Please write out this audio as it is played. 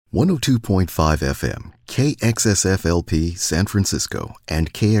102.5 FM, KXSFLP San Francisco,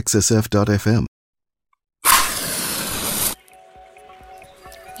 and KXSF.FM.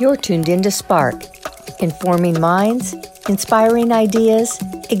 You're tuned in to Spark, informing minds, inspiring ideas,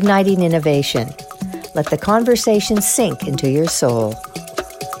 igniting innovation. Let the conversation sink into your soul.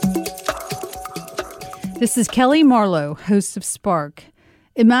 This is Kelly Marlowe, host of Spark.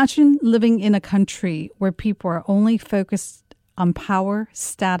 Imagine living in a country where people are only focused on power,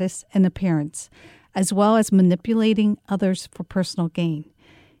 status, and appearance, as well as manipulating others for personal gain.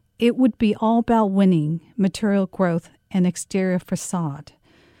 It would be all about winning, material growth, and exterior facade.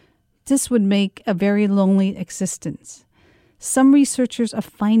 This would make a very lonely existence. Some researchers are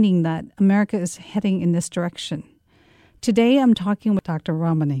finding that America is heading in this direction. Today, I'm talking with Dr.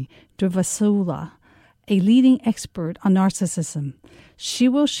 Ramani Durvasula, a leading expert on narcissism. She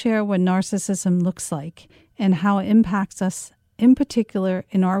will share what narcissism looks like and how it impacts us, in particular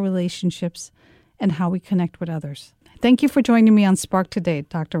in our relationships and how we connect with others. Thank you for joining me on Spark today,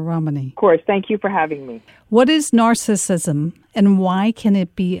 Dr. Ramani. Of course. Thank you for having me. What is narcissism and why can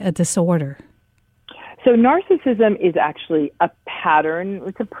it be a disorder? So narcissism is actually a pattern.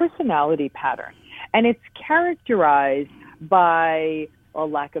 It's a personality pattern. And it's characterized by a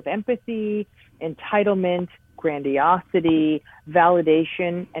lack of empathy, entitlement, grandiosity,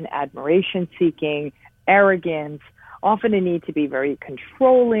 validation and admiration seeking, arrogance, often a need to be very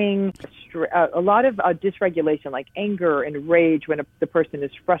controlling, a lot of dysregulation like anger and rage when the person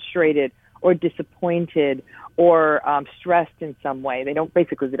is frustrated or disappointed or stressed in some way. They don't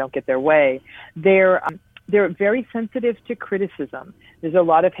get their way. They're very sensitive to criticism. There's a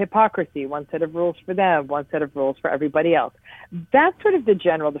lot of hypocrisy, one set of rules for them, one set of rules for everybody else. That's sort of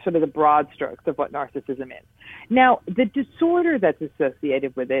the broad strokes of what narcissism is. Now, the disorder that's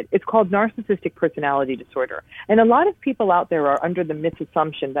associated with it, it's called narcissistic personality disorder. And a lot of people out there are under the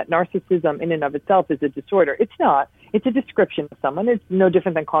misassumption that narcissism in and of itself is a disorder. It's not. It's a description of someone. It's no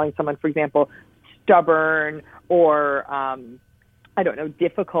different than calling someone, for example, stubborn or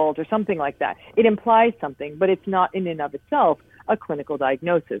difficult or something like that. It implies something, but it's not in and of itself a clinical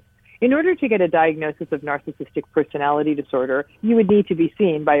diagnosis. In order to get a diagnosis of narcissistic personality disorder, you would need to be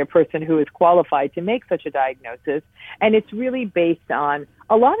seen by a person who is qualified to make such a diagnosis. And it's really based on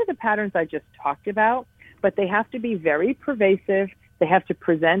a lot of the patterns I just talked about, but they have to be very pervasive. They have to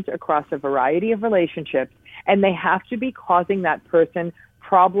present across a variety of relationships, and they have to be causing that person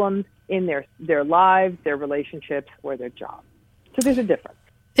problems in their lives, their relationships, or their job. So there's a difference.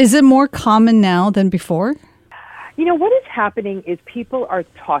 Is it more common now than before? What is happening is people are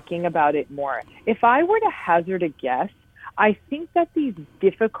talking about it more. If I were to hazard a guess, I think that these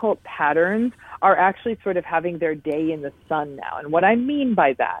difficult patterns are actually sort of having their day in the sun now. And what I mean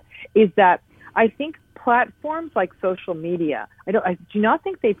by that is that I think platforms like social media, I do not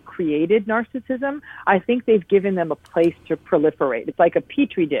think they've created narcissism. I think they've given them a place to proliferate. It's like a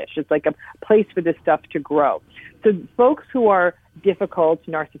petri dish. It's like a place for this stuff to grow. So folks who are difficult,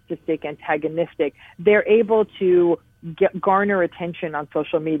 narcissistic, antagonistic, they're able to garner attention on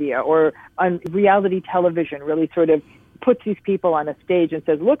social media or on reality television, really sort of puts these people on a stage and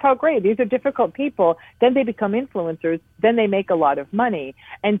says, look how great, these are difficult people. Then they become influencers. Then they make a lot of money.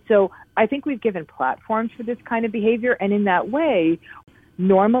 And so I think we've given platforms for this kind of behavior, and in that way,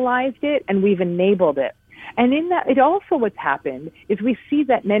 normalized it, and we've enabled it. And in that, it also what's happened is we see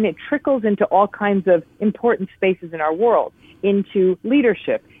that then it trickles into all kinds of important spaces in our world, into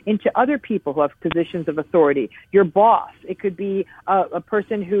leadership, into other people who have positions of authority. Your boss, it could be a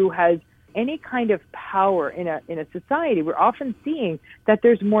person who has any kind of power in a society. We're often seeing that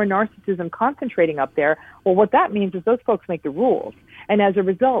there's more narcissism concentrating up there. Well, what that means is those folks make the rules. And as a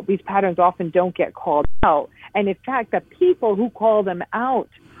result, these patterns often don't get called out. And in fact, the people who call them out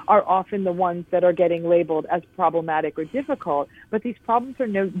are often the ones that are getting labeled as problematic or difficult. But these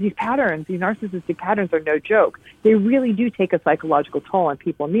narcissistic patterns are no joke. They really do take a psychological toll on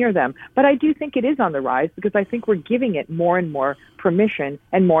people near them. But I do think it is on the rise because I think we're giving it more and more permission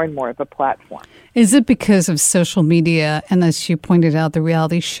and more of a platform. Is it because of social media and, as you pointed out, the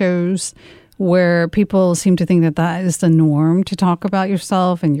reality shows where people seem to think that is the norm to talk about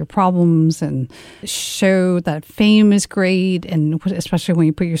yourself and your problems and show that fame is great, and especially when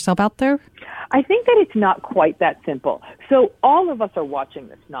you put yourself out there? I think that it's not quite that simple. So all of us are watching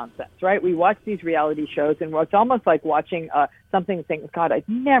this nonsense, right? We watch these reality shows, and it's almost like watching something and saying, God, I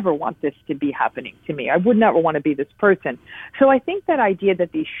never want this to be happening to me. I would never want to be this person. So I think that idea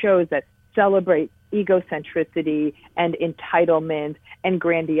that these shows that celebrate egocentricity and entitlement and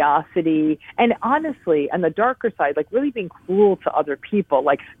grandiosity. And honestly, on the darker side, like really being cruel to other people,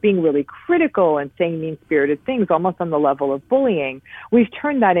 like being really critical and saying mean-spirited things, almost on the level of bullying. We've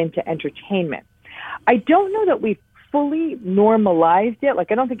turned that into entertainment. I don't know that we've fully normalized it.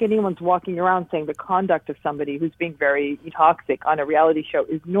 Like, I don't think anyone's walking around saying the conduct of somebody who's being very toxic on a reality show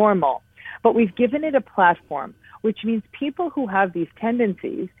is normal. But we've given it a platform, which means people who have these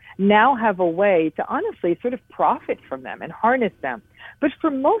tendencies now have a way to honestly sort of profit from them and harness them. But for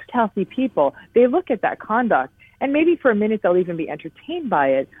most healthy people, they look at that conduct and maybe for a minute they'll even be entertained by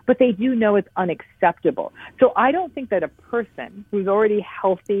it, but they do know it's unacceptable. So I don't think that a person who's already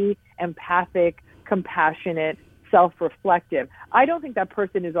healthy, empathic, compassionate, self-reflective, I don't think that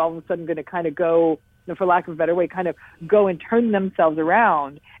person is all of a sudden going to kind of go, for lack of a better way, kind of go and turn themselves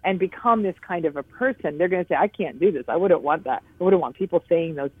around and become this kind of a person. They're going to say, I can't do this. I wouldn't want that. I wouldn't want people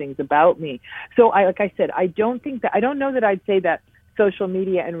saying those things about me. So like I said, I don't know that I'd say that social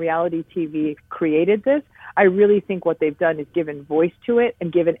media and reality TV created this. I really think what they've done is given voice to it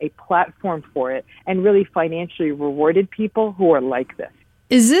and given a platform for it and really financially rewarded people who are like this.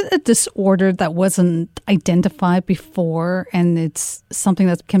 Is it a disorder that wasn't identified before and it's something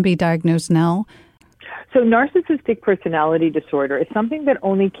that can be diagnosed now? So narcissistic personality disorder is something that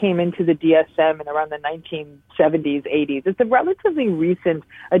only came into the DSM in around the 1970s, 80s. It's a relatively recent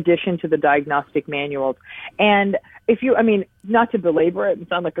addition to the diagnostic manuals. And not to belabor it and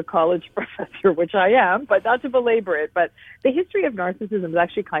sound like a college professor, which I am, but not to belabor it, but the history of narcissism is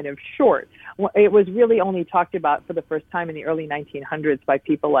actually kind of short. It was really only talked about for the first time in the early 1900s by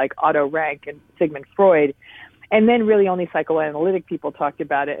people like Otto Rank and Sigmund Freud. And then really only psychoanalytic people talked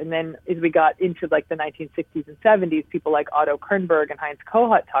about it. And then as we got into like the 1960s and 70s, people like Otto Kernberg and Heinz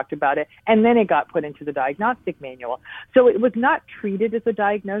Kohut talked about it. And then it got put into the diagnostic manual. So it was not treated as a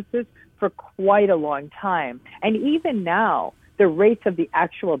diagnosis for quite a long time. And even now, the rates of the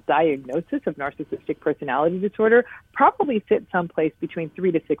actual diagnosis of narcissistic personality disorder probably sit someplace between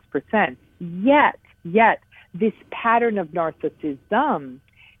 3 to 6%. Yet, this pattern of narcissism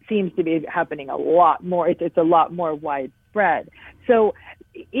seems to be happening a lot more. It's a lot more widespread. So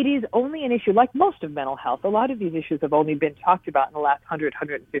it is only an issue, like most of mental health. A lot of these issues have only been talked about in the last 100,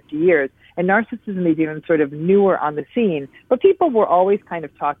 150 years. And narcissism is even sort of newer on the scene. But people were always kind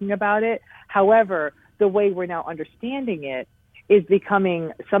of talking about it. However, the way we're now understanding it is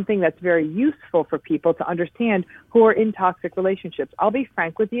becoming something that's very useful for people to understand who are in toxic relationships. I'll be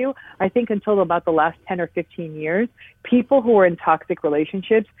frank with you. I think until about the last 10 or 15 years, people who were in toxic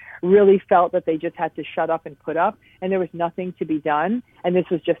relationships really felt that they just had to shut up and put up, and there was nothing to be done, and this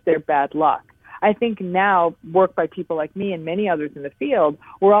was just their bad luck. I think now, work by people like me and many others in the field,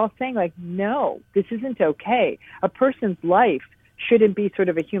 we're all saying, like, no, this isn't okay. A person's life shouldn't be sort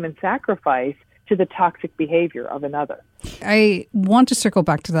of a human sacrifice to the toxic behavior of another. I want to circle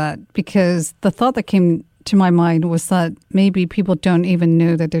back to that because the thought that came to my mind was that maybe people don't even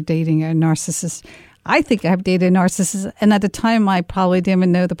know that they're dating a narcissist. I think I've dated a narcissist, and at the time I probably didn't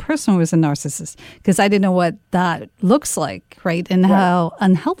even know the person was a narcissist because I didn't know what that looks like, right? And how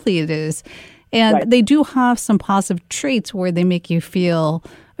unhealthy it is. And they do have some positive traits where they make you feel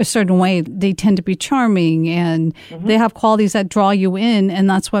a certain way. They tend to be charming and they have qualities that draw you in, and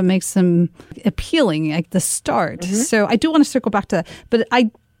that's what makes them appealing at the start. So I do want to circle back to that. But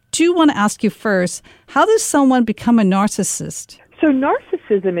I do want to ask you first, how does someone become a narcissist? So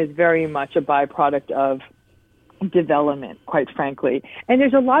narcissism is very much a byproduct of development, quite frankly. And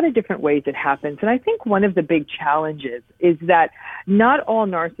there's a lot of different ways it happens. And I think one of the big challenges is that not all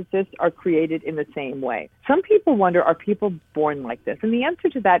narcissists are created in the same way. Some people wonder, are people born like this? And the answer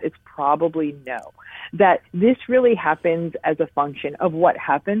to that is probably no. That this really happens as a function of what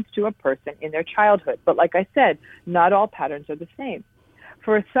happens to a person in their childhood. But like I said, not all patterns are the same.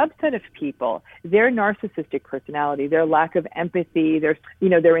 For a subset of people, their narcissistic personality, their lack of empathy, their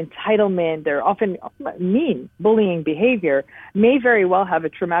entitlement, their often mean, bullying behavior may very well have a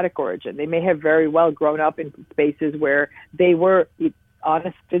traumatic origin. They may have very well grown up in spaces where they were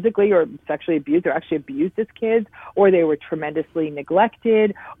honest physically or sexually abused or actually abused as kids, or they were tremendously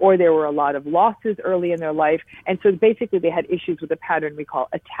neglected, or there were a lot of losses early in their life. And so basically they had issues with a pattern we call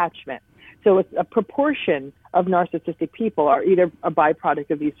attachment. So it's a proportion of narcissistic people are either a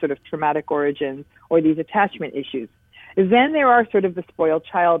byproduct of these sort of traumatic origins or these attachment issues. Then there are sort of the spoiled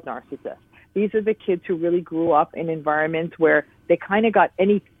child narcissists. These are the kids who really grew up in environments where they kind of got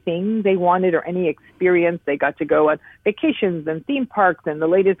anything they wanted or any experience. They got to go on vacations and theme parks and the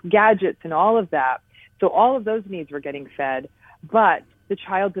latest gadgets and all of that. So all of those needs were getting fed, but the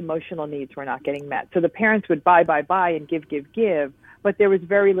child's emotional needs were not getting met. So the parents would buy and give, but there was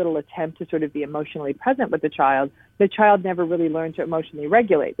very little attempt to sort of be emotionally present with the child never really learned to emotionally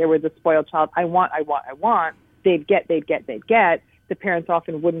regulate. There was a spoiled child. I want. They'd get. The parents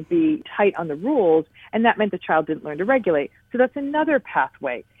often wouldn't be tight on the rules, and that meant the child didn't learn to regulate. So that's another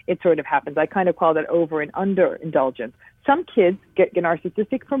pathway it sort of happens. I kind of call that over and under indulgence. Some kids get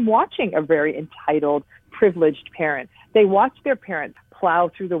narcissistic from watching a very entitled, privileged parent. They watch their parents plow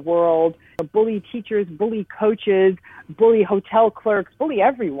through the world, bully teachers, bully coaches, bully hotel clerks, bully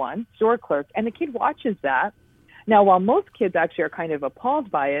everyone, store clerks, and the kid watches that. Now, while most kids actually are kind of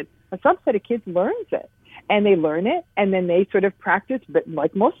appalled by it, a subset of kids learns it. And they learn it, and then they sort of practice, but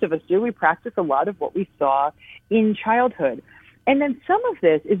like most of us do, we practice a lot of what we saw in childhood. And then some of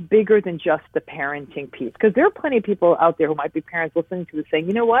this is bigger than just the parenting piece, because there are plenty of people out there who might be parents listening to this saying,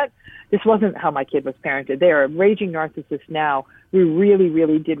 you know what, this wasn't how my kid was parented. They are raging narcissists now. We really,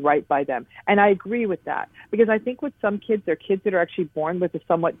 really did right by them. And I agree with that, because I think with some kids, they're kids that are actually born with a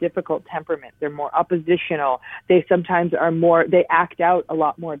somewhat difficult temperament. They're more oppositional. They sometimes they act out a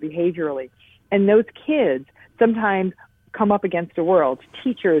lot more behaviorally. And those kids sometimes come up against the world,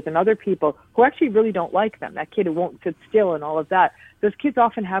 teachers and other people who actually really don't like them. That kid who won't sit still and all of that. Those kids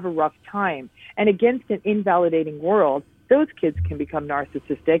often have a rough time. And against an invalidating world, those kids can become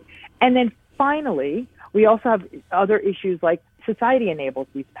narcissistic. And then finally, we also have other issues like society enables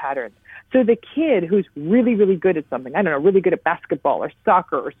these patterns. So the kid who's really, really good at something, I don't know, really good at basketball or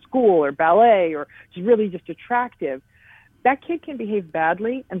soccer or school or ballet or just really just attractive, that kid can behave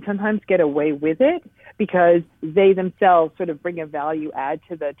badly and sometimes get away with it because they themselves sort of bring a value add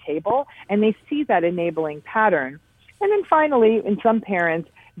to the table, and they see that enabling pattern. And then finally, in some parents,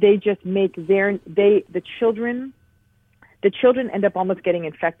 they just make the children end up almost getting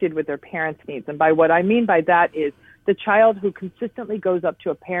infected with their parents' needs. And by what I mean by that is the child who consistently goes up to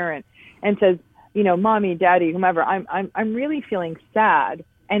a parent and says, you know, mommy, daddy, whomever, I'm really feeling sad.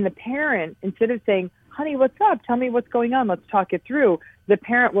 And the parent, instead of saying, honey, what's up? Tell me what's going on. Let's talk it through. The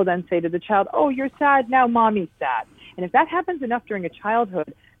parent will then say to the child, oh, you're sad. Now mommy's sad. And if that happens enough during a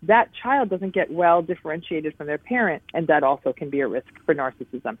childhood, that child doesn't get well differentiated from their parent, and that also can be a risk for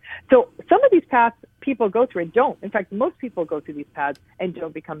narcissism. So some of these paths people go through and don't. In fact, most people go through these paths and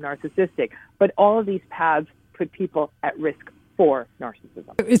don't become narcissistic. But all of these paths put people at risk for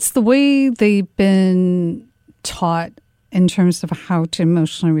narcissism. It's the way they've been taught in terms of how to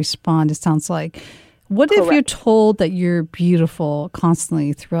emotionally respond, it sounds like. What Correct. If you're told that you're beautiful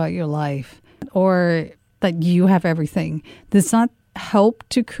constantly throughout your life, or that you have everything? Does that help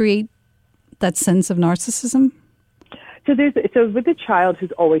to create that sense of narcissism? So with a child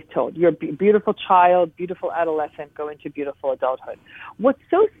who's always told, you're a beautiful child, beautiful adolescent, go into beautiful adulthood. What's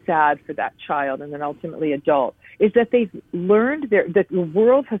so sad for that child and then ultimately adult is that they've learned that the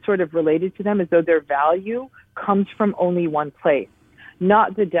world has sort of related to them as though their value comes from only one place,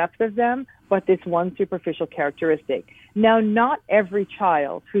 not the depth of them, but this one superficial characteristic. Now, not every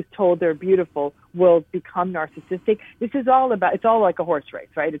child who's told they're beautiful will become narcissistic. It's all like a horse race,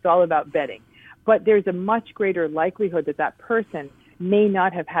 right? It's all about betting. But there's a much greater likelihood that that person may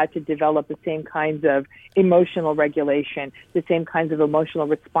not have had to develop the same kinds of emotional regulation, the same kinds of emotional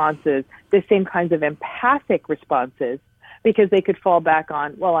responses, the same kinds of empathic responses, because they could fall back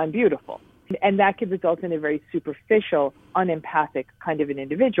on, well, I'm beautiful. And that could result in a very superficial, unempathic kind of an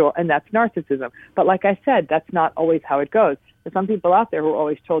individual, and that's narcissism. But like I said, that's not always how it goes. There's some people out there who are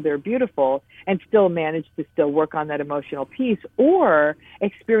always told they're beautiful and still manage to still work on that emotional piece or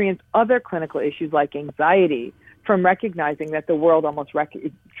experience other clinical issues like anxiety from recognizing that the world almost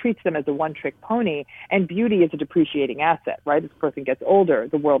treats them as a one-trick pony, and beauty is a depreciating asset, right? As the person gets older,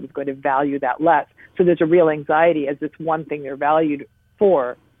 the world is going to value that less. So there's a real anxiety as this one thing they're valued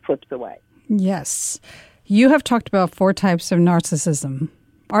for slips away. Yes. You have talked about 4 types of narcissism.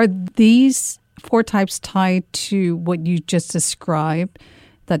 Are these 4 types tied to what you just described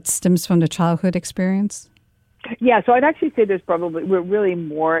that stems from the childhood experience? Yeah, so I'd actually say we're really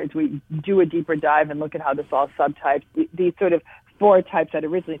more, as we do a deeper dive and look at how this all subtypes, these sort of 4 types I'd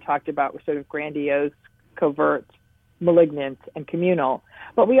originally talked about were sort of grandiose, covert, malignant, and communal.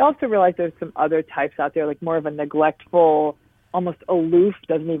 But we also realize there's some other types out there, like more of a neglectful, almost aloof,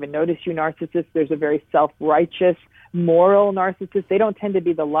 doesn't even notice you narcissist. There's a very self-righteous, moral narcissist. They don't tend to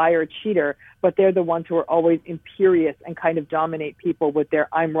be the liar, cheater, but they're the ones who are always imperious and kind of dominate people with their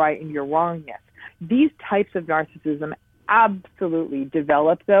I'm right and you're wrongness. These types of narcissism absolutely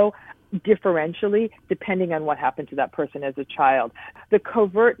develop, though, differentially, depending on what happened to that person as a child. The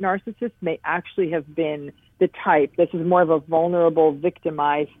covert narcissist may actually have been the type. This is more of a vulnerable,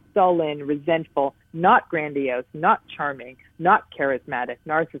 victimized, sullen, resentful, not grandiose, not charming, not charismatic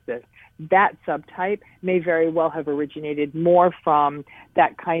narcissist. that subtype may very well have originated more from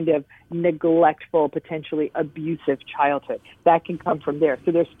that kind of neglectful, potentially abusive childhood. That can come from there.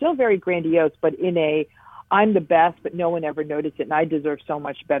 So they're still very grandiose, but in a, I'm the best, but no one ever noticed it, and I deserve so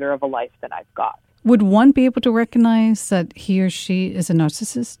much better of a life than I've got. Would one be able to recognize that he or she is a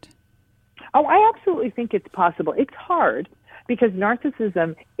narcissist? Oh, I absolutely think it's possible. It's hard because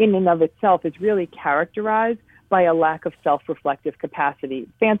narcissism in and of itself is really characterized by a lack of self-reflective capacity.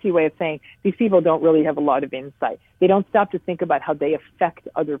 Fancy way of saying these people don't really have a lot of insight. They don't stop to think about how they affect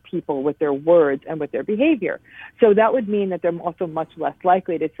other people with their words and with their behavior. So that would mean that they're also much less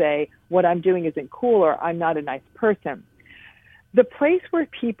likely to say, what I'm doing isn't cool or I'm not a nice person. The place where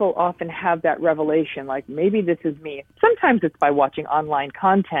people often have that revelation, like maybe this is me, sometimes it's by watching online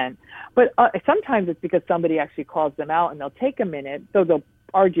content, but sometimes it's because somebody actually calls them out and they'll take a minute, so they'll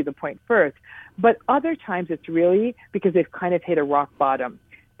argue the point first. But other times it's really because they've kind of hit a rock bottom.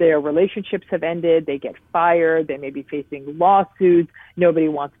 Their relationships have ended, they get fired, they may be facing lawsuits, nobody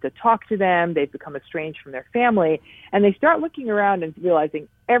wants to talk to them, they've become estranged from their family, and they start looking around and realizing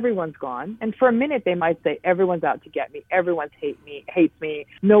everyone's gone. And for a minute they might say, everyone's out to get me, everyone's hates me,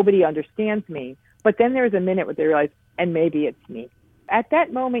 nobody understands me. But then there's a minute where they realize, and maybe it's me. At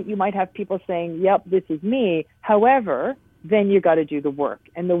that moment you might have people saying, yep, this is me. However, then you got to do the work.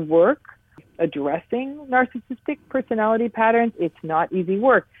 And the work, addressing narcissistic personality patterns, it's not easy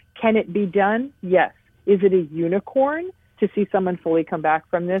work. Can it be done? Yes. Is it a unicorn to see someone fully come back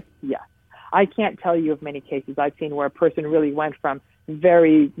from this? Yes. I can't tell you of many cases I've seen where a person really went from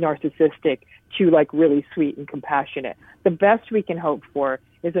very narcissistic to like really sweet and compassionate. The best we can hope for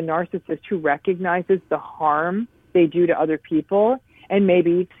is a narcissist who recognizes the harm they do to other people and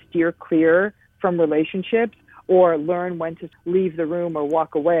maybe steer clear from relationships or learn when to leave the room or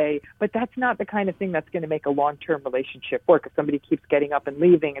walk away. But that's not the kind of thing that's going to make a long-term relationship work. If somebody keeps getting up and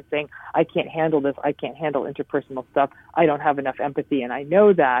leaving and saying, I can't handle this, I can't handle interpersonal stuff, I don't have enough empathy, and I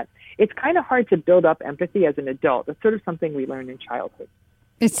know that, it's kind of hard to build up empathy as an adult. It's sort of something we learn in childhood.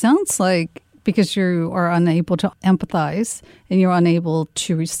 It sounds like because you are unable to empathize and you're unable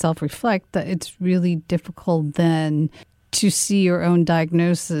to self-reflect, that it's really difficult then to see your own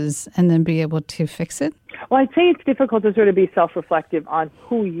diagnosis and then be able to fix it? Well, I'd say it's difficult to sort of be self-reflective on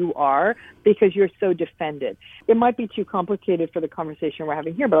who you are because you're so defended. It might be too complicated for the conversation we're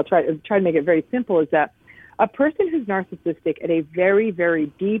having here, but I'll try to make it very simple, is that a person who's narcissistic at a very, very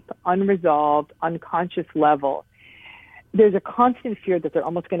deep, unresolved, unconscious level, there's a constant fear that they're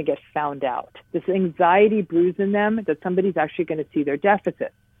almost going to get found out. This anxiety brews in them that somebody's actually going to see their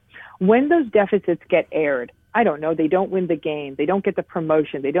deficits. When those deficits get aired, I don't know, they don't win the game, they don't get the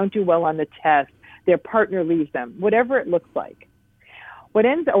promotion, they don't do well on the test, their partner leaves them, whatever it looks like.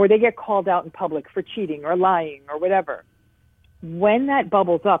 Or they get called out in public for cheating or lying or whatever. When that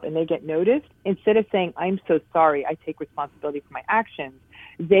bubbles up and they get noticed, instead of saying, I'm so sorry, I take responsibility for my actions,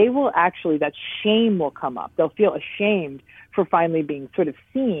 they will actually, that shame will come up. They'll feel ashamed for finally being sort of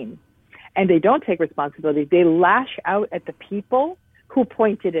seen. And they don't take responsibility. They lash out at the people who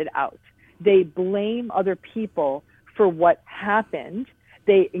pointed it out. They blame other people for what happened.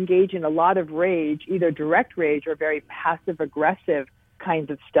 They engage in a lot of rage, either direct rage or very passive-aggressive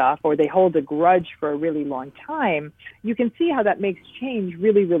kinds of stuff, or they hold a grudge for a really long time. You can see how that makes change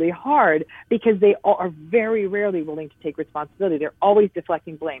really, really hard because they are very rarely willing to take responsibility. They're always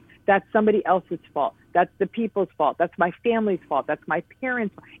deflecting blame. That's somebody else's fault. That's the people's fault. That's my family's fault. That's my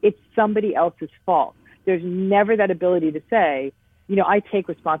parents' fault. It's somebody else's fault. There's never that ability to say, you know, I take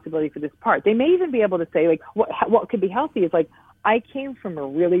responsibility for this part. They may even be able to say, like, what could be healthy is like, I came from a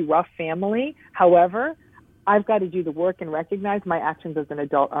really rough family. However, I've got to do the work and recognize my actions as an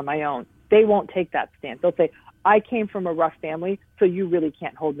adult are my own. They won't take that stance. They'll say, I came from a rough family, so you really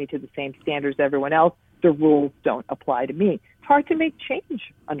can't hold me to the same standards as everyone else. The rules don't apply to me. It's hard to make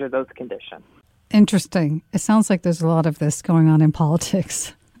change under those conditions. Interesting. It sounds like there's a lot of this going on in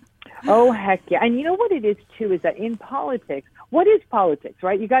politics. Oh, heck yeah. And you know what it is, too, is that in politics, what is politics,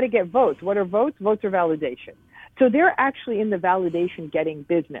 right? You got to get votes. What are votes? Votes are validation. So they're actually in the validation getting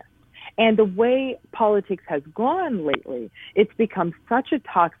business. And the way politics has gone lately, it's become such a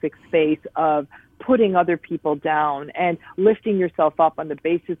toxic space of putting other people down and lifting yourself up on the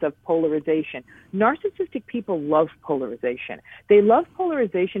basis of polarization. Narcissistic people love polarization. They love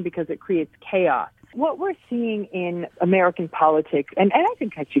polarization because it creates chaos. What we're seeing in American politics, and I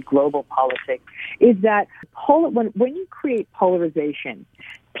think actually global politics, is that when you create polarization,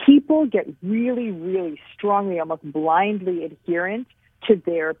 people get really, really strongly, almost blindly adherent to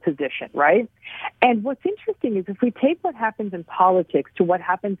their position, right? And what's interesting is if we take what happens in politics to what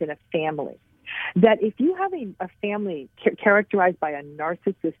happens in a family, that if you have a family characterized by a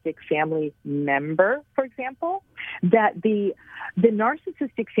narcissistic family member, for example, that the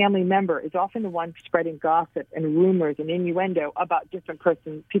narcissistic family member is often the one spreading gossip and rumors and innuendo about different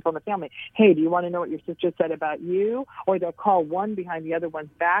people in the family. Hey, do you want to know what your sister said about you? Or they'll call one behind the other one's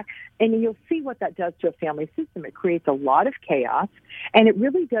back. And you'll see what that does to a family system. It creates a lot of chaos. And it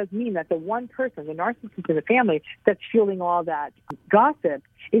really does mean that the one person, the narcissist in the family, that's fueling all that gossip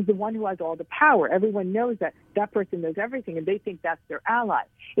is the one who has all the power. Everyone knows that person knows everything, and they think that's their ally.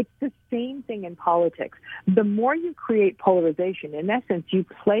 It's the same thing in politics. The more you create polarization, in essence, you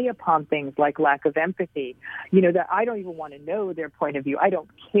play upon things like lack of empathy, that I don't even want to know their point of view. I don't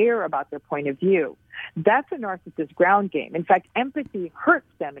care about their point of view. That's a narcissist ground game. In fact, empathy hurts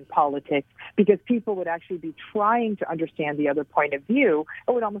them in politics because people would actually be trying to understand the other point of view.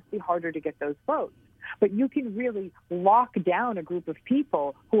 It would almost be harder to get those votes. But you can really lock down a group of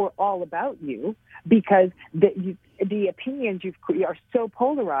people who are all about you because the opinions are so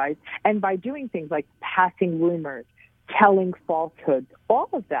polarized. And by doing things like passing rumors, telling falsehoods, all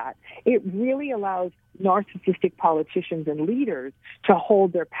of that, it really allows narcissistic politicians and leaders to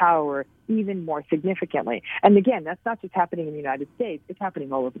hold their power even more significantly. And again, that's not just happening in the United States, it's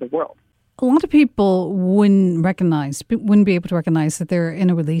happening all over the world. A lot of people wouldn't be able to recognize that they're in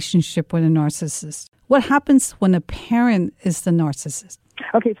a relationship with a narcissist. What happens when a parent is the narcissist?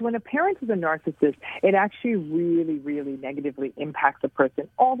 Okay, so when a parent is a narcissist, it actually really, really negatively impacts a person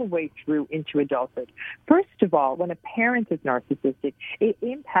all the way through into adulthood. First of all, when a parent is narcissistic, it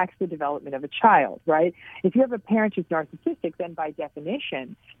impacts the development of a child, right? If you have a parent who's narcissistic, then by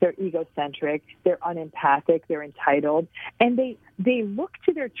definition, they're egocentric, they're unempathic, they're entitled, and they look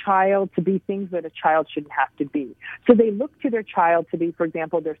to their child to be things that a child shouldn't have to be. So they look to their child to be, for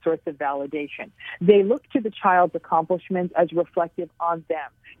example, their source of validation. They look to the child's accomplishments as reflective on them.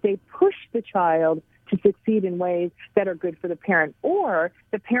 They push the child to succeed in ways that are good for the parent, or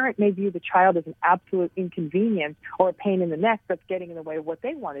the parent may view the child as an absolute inconvenience or a pain in the neck that's getting in the way of what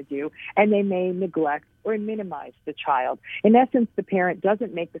they want to do, and they may neglect or minimize the child. In essence, the parent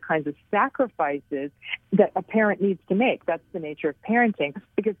doesn't make the kinds of sacrifices that a parent needs to make. That's the nature of parenting,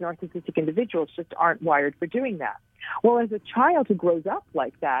 because narcissistic individuals just aren't wired for doing that. Well, as a child who grows up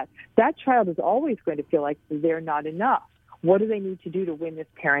like that child is always going to feel like they're not enough. What do they need to do to win this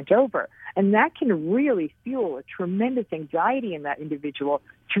parent over? And that can really fuel a tremendous anxiety in that individual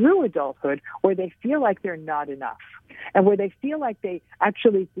through adulthood, where they feel like they're not enough and where they feel like they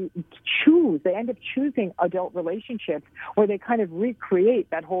actually they end up choosing adult relationships where they kind of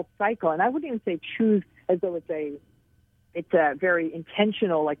recreate that whole cycle. And I wouldn't even say choose as though it's a very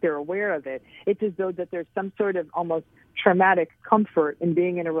intentional, like they're aware of it. It's as though that there's some sort of almost traumatic comfort in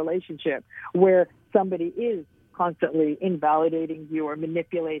being in a relationship where somebody is constantly invalidating you or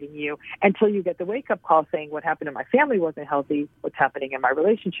manipulating you until you get the wake-up call saying what happened in my family wasn't healthy, what's happening in my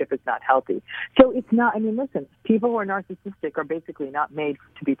relationship is not healthy. So it's not, listen, people who are narcissistic are basically not made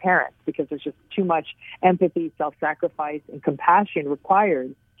to be parents because there's just too much empathy, self-sacrifice, and compassion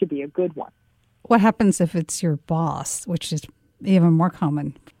required to be a good one. What happens if it's your boss, which is even more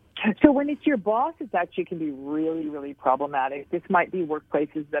common? So when it's your boss, it actually can be really, really problematic. This might be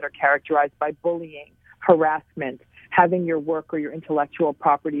workplaces that are characterized by bullying, harassment, having your work or your intellectual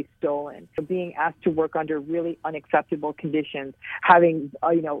property stolen, being asked to work under really unacceptable conditions, having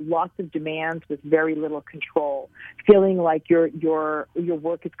lots of demands with very little control, feeling like your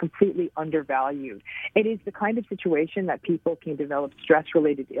work is completely undervalued. It is the kind of situation that people can develop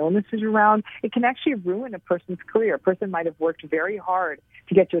stress-related illnesses around. It can actually ruin a person's career. A person might have worked very hard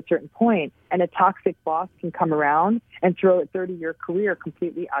to get to a certain point, and a toxic boss can come around and throw a 30-year career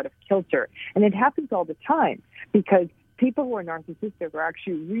completely out of kilter. And it happens all the time because people who are narcissistic are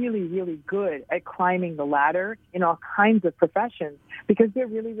actually really, really good at climbing the ladder in all kinds of professions because they're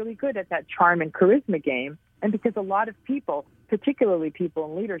really, really good at that charm and charisma game. And because a lot of people, particularly people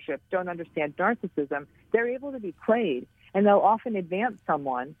in leadership, don't understand narcissism, they're able to be played. And they'll often advance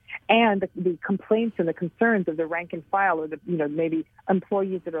someone, and the complaints and the concerns of the rank and file, or maybe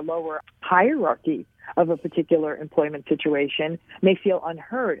employees that are lower hierarchy of a particular employment situation may feel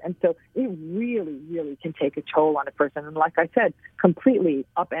unheard. And so it really, really can take a toll on a person. And like I said, completely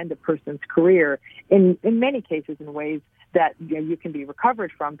upend a person's career in many cases in ways that you can be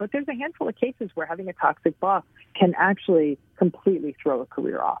recovered from. But there's a handful of cases where having a toxic boss can actually completely throw a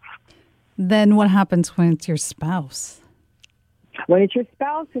career off. Then what happens when it's your spouse? When it's your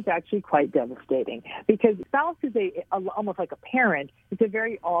spouse, it's actually quite devastating because spouse is almost like a parent. It's a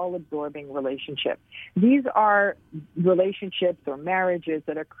very all-absorbing relationship. These are relationships or marriages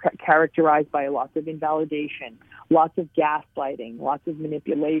that are characterized by lots of invalidation, lots of gaslighting, lots of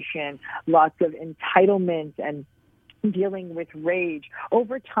manipulation, lots of entitlement and dealing with rage.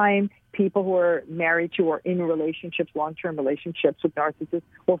 Over time, people who are married to or in relationships, long-term relationships with narcissists,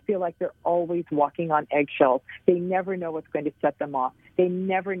 will feel like they're always walking on eggshells. They never know what's going to set them off. They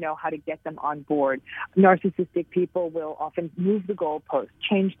never know how to get them on board. Narcissistic people will often move the goalposts,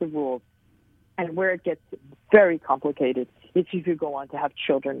 change the rules. And where it gets very complicated is if you go on to have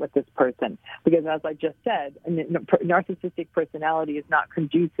children with this person. Because as I just said, a narcissistic personality is not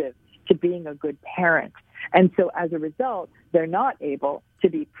conducive to being a good parent. And so as a result, they're not able to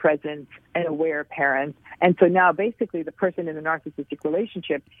be present and aware parents. And so now basically the person in the narcissistic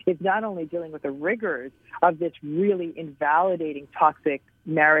relationship is not only dealing with the rigors of this really invalidating toxic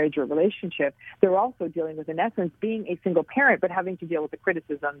marriage or relationship, they're also dealing with, in essence, being a single parent, but having to deal with the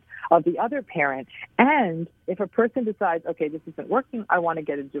criticisms of the other parent. And if a person decides, okay, this isn't working, I want to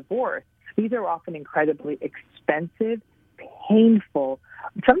get a divorce, these are often incredibly expensive, painful,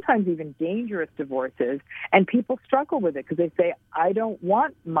 sometimes even dangerous divorces, and people struggle with it because they say, I don't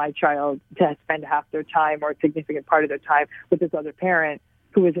want my child to spend half their time or a significant part of their time with this other parent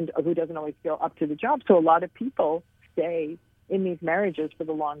who doesn't always feel up to the job. So a lot of people stay in these marriages for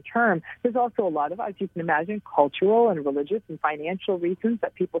the long term. There's also a lot of, as you can imagine, cultural and religious and financial reasons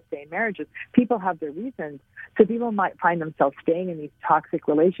that people stay in marriages. People have their reasons. So people might find themselves staying in these toxic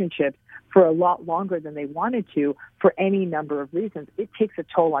relationships for a lot longer than they wanted to for any number of reasons. It takes a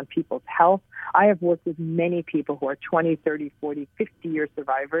toll on people's health. I have worked with many people who are 20, 30, 40, 50-year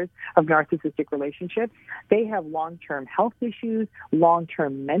survivors of narcissistic relationships. They have long-term health issues,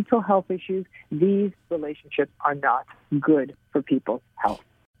 long-term mental health issues. These relationships are not good for people's health.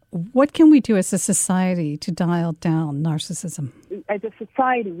 What can we do as a society to dial down narcissism? As a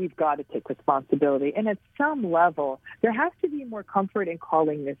society, we've got to take responsibility. And at some level, there has to be more comfort in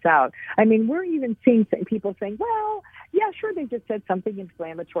calling this out. I mean, we're even seeing people saying, well, yeah, sure, they just said something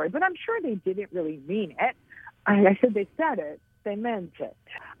inflammatory, but I'm sure they didn't really mean it. I said they said it, they meant it.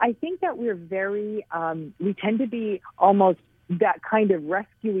 I think that we're very, we tend to be almost that kind of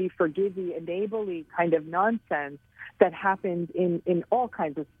rescuey, forgivey, enably kind of nonsense that happens in all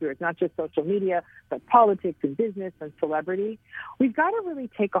kinds of spheres, not just social media, but politics and business and celebrity. We've got to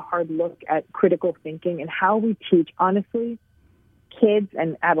really take a hard look at critical thinking and how we teach, honestly, kids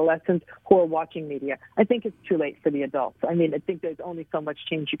and adolescents who are watching media. I think it's too late for the adults. I mean, I think there's only so much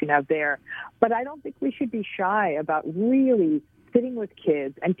change you can have there. But I don't think we should be shy about really sitting with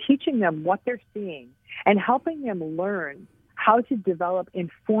kids and teaching them what they're seeing and helping them learn how to develop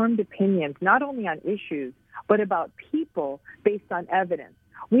informed opinions, not only on issues, but about people based on evidence.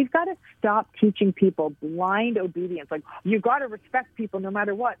 We've got to stop teaching people blind obedience, like you've got to respect people no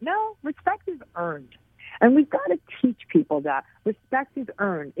matter what. No, respect is earned. And we've got to teach people that respect is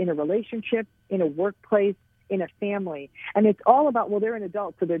earned in a relationship, in a workplace, in a family. And it's all about, well, they're an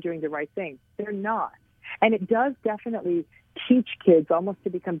adult, so they're doing the right thing. They're not. And it does definitely teach kids almost to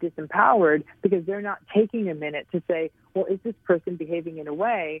become disempowered because they're not taking a minute to say, well, is this person behaving in a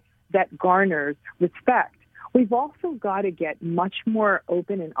way that garners respect? We've also got to get much more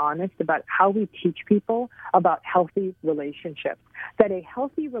open and honest about how we teach people about healthy relationships. That a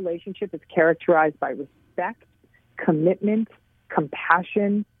healthy relationship is characterized by respect, commitment,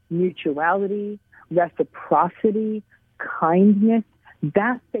 compassion, mutuality, reciprocity, kindness.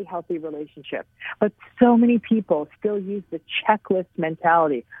 That's a healthy relationship. But so many people still use the checklist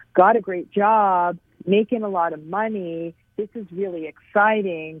mentality. Got a great job, making a lot of money, this is really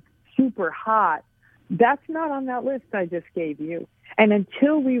exciting, super hot. That's not on that list I just gave you. And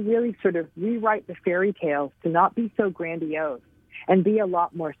until we really sort of rewrite the fairy tales to not be so grandiose and be a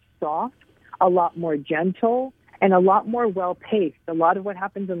lot more soft, a lot more gentle, and a lot more well-paced. A lot of what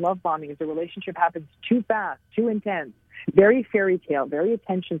happens in love bombing is the relationship happens too fast, too intense, very fairy tale, very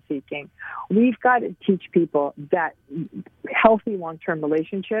attention-seeking. We've got to teach people that healthy long-term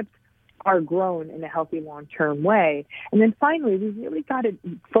relationships are grown in a healthy long-term way. And then finally, we've really got to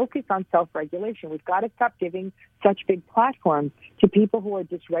focus on self-regulation. We've got to stop giving such big platforms to people who are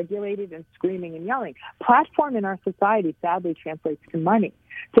dysregulated and screaming and yelling. Platform in our society sadly translates to money.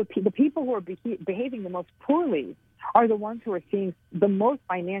 So the people who are behaving the most poorly are the ones who are seeing the most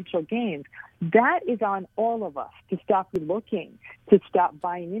financial gains. That is on all of us to stop looking, to stop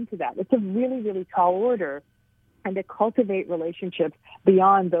buying into that. It's a really, really tall order. and to cultivate relationships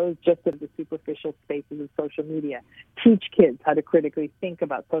beyond those just of the superficial spaces of social media. Teach kids how to critically think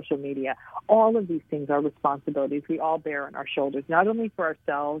about social media. All of these things are responsibilities we all bear on our shoulders, not only for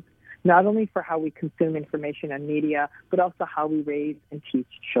ourselves, not only for how we consume information and media, but also how we raise and teach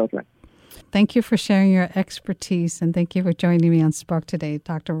children. Thank you for sharing your expertise, and thank you for joining me on Spark today,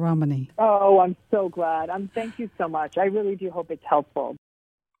 Dr. Ramani. Oh, I'm so glad. Thank you so much. I really do hope it's helpful.